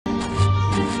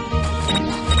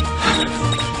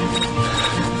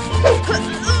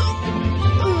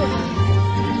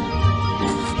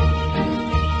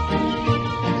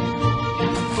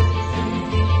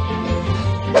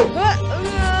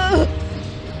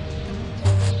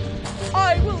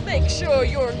make sure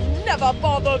you'll never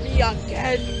bother me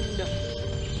again.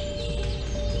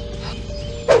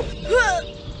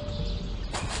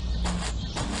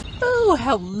 Oh,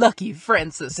 how lucky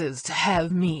Francis is to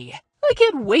have me. I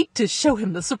can't wait to show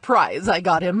him the surprise I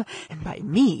got him. And by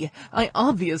me, I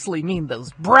obviously mean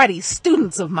those bratty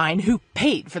students of mine who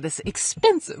paid for this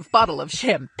expensive bottle of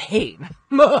champagne.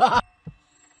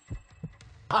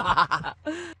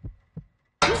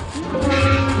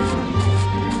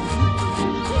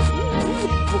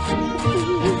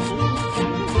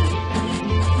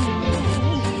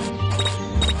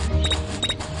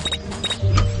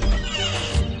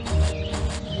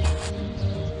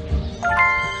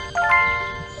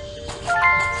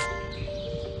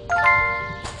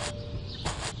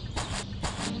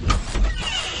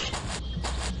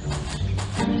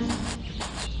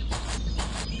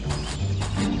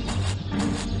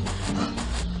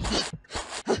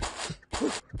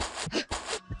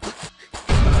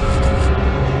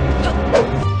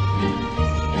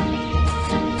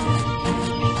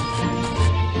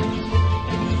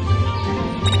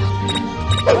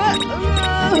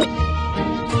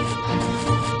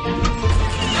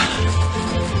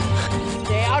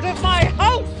 Stay out of my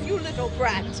house, you little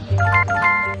brat!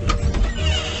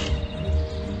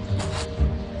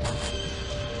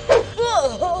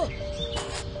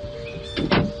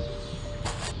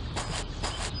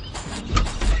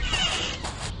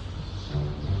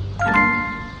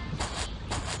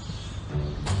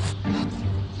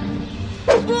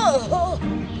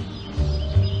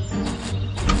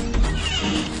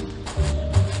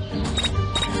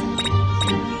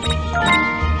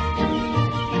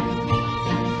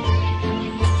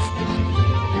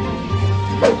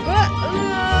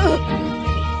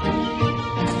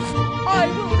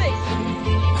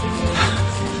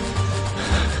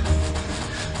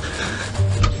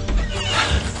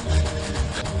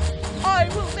 I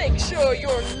will make sure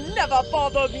you'll never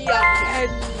bother me again.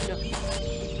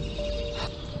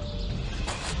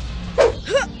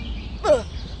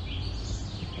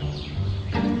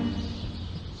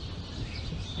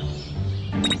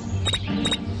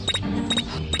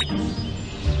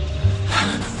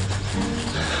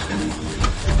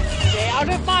 Stay out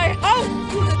of my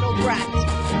house, you little brat!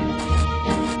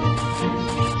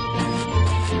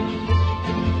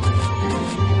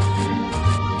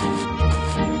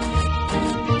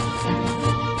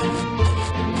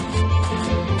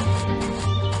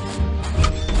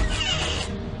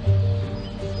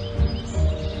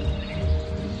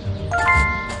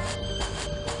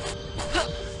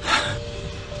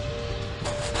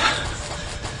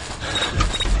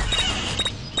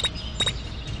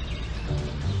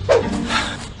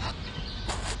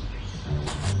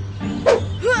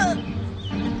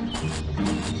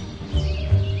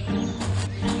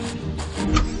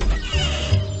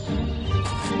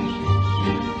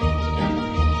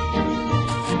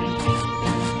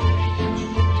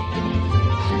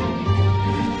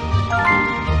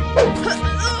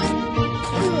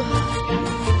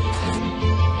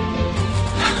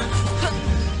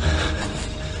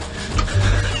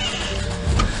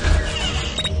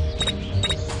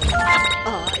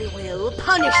 I will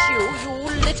punish you, you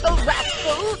little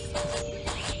rascals!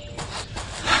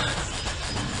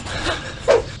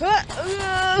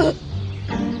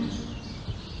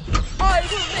 I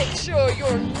will make sure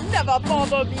you'll never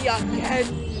bother me again!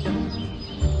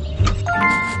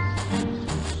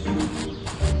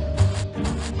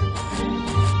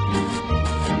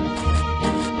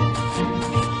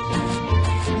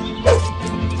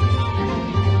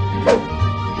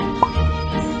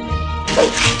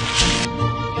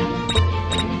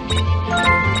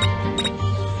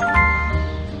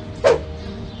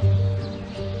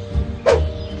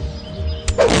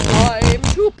 Time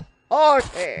to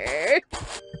party!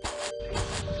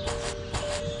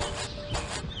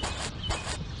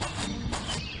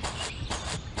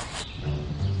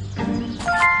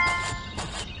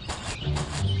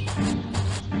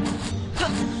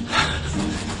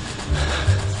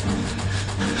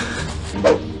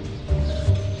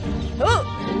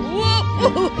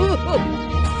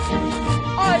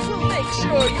 I will make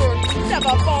sure you'll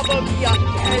never bother me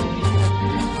again!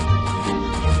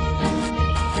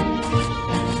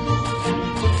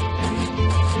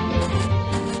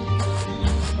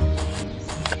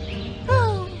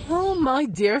 Oh, my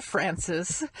dear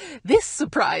Francis, this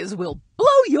surprise will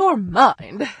blow your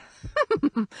mind.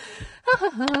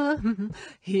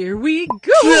 Here we go!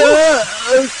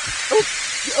 Oh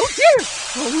dear!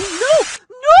 Oh no!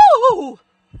 No!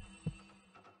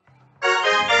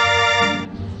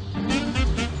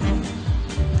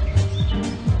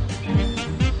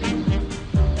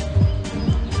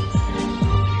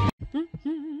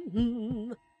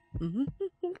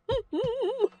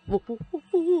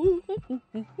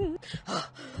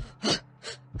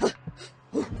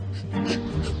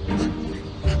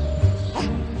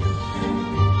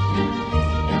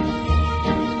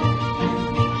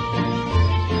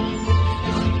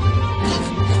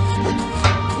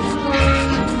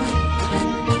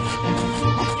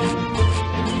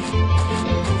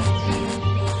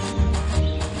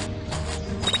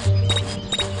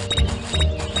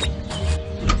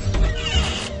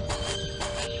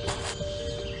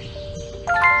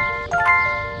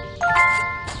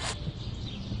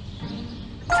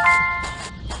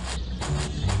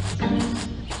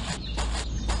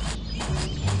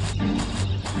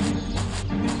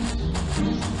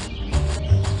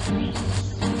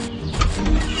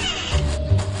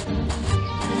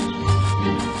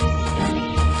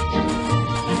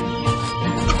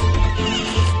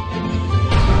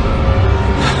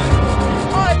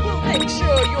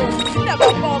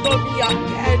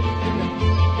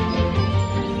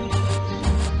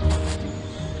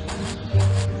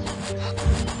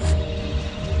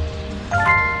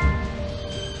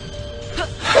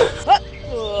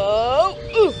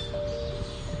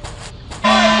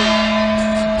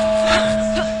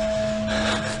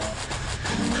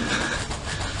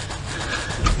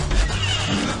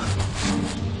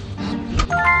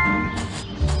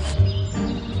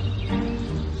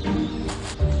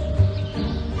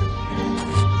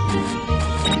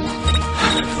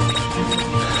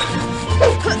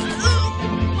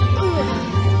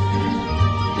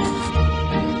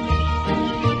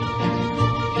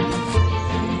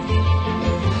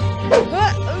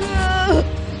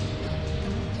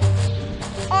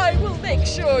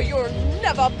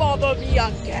 never bother me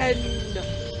again.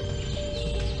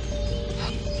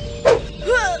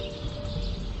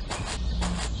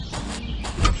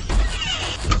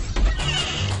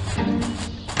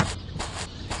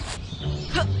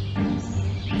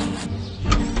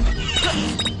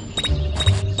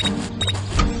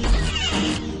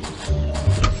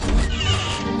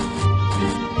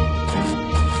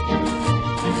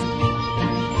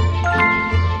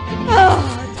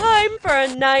 Time for a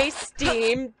nice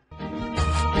steam.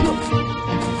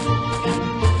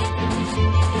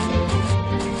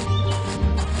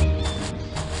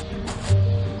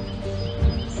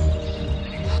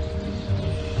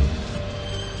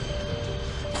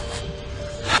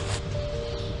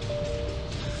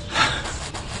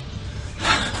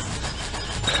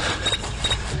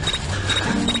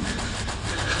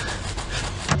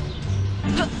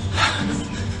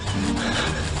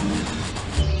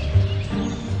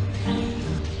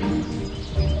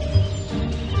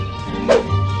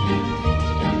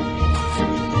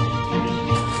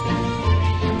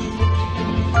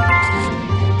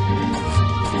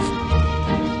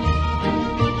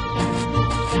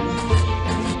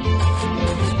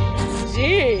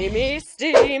 Steamy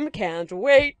steam, can't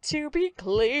wait to be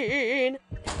clean.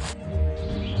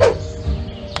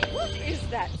 What is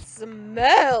that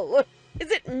smell?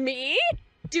 Is it me?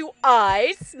 Do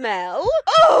I smell?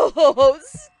 Oh,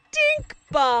 stink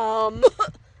bomb!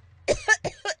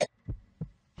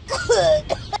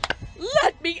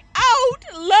 Let me out!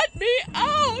 Let me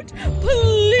out!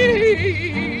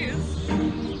 Please!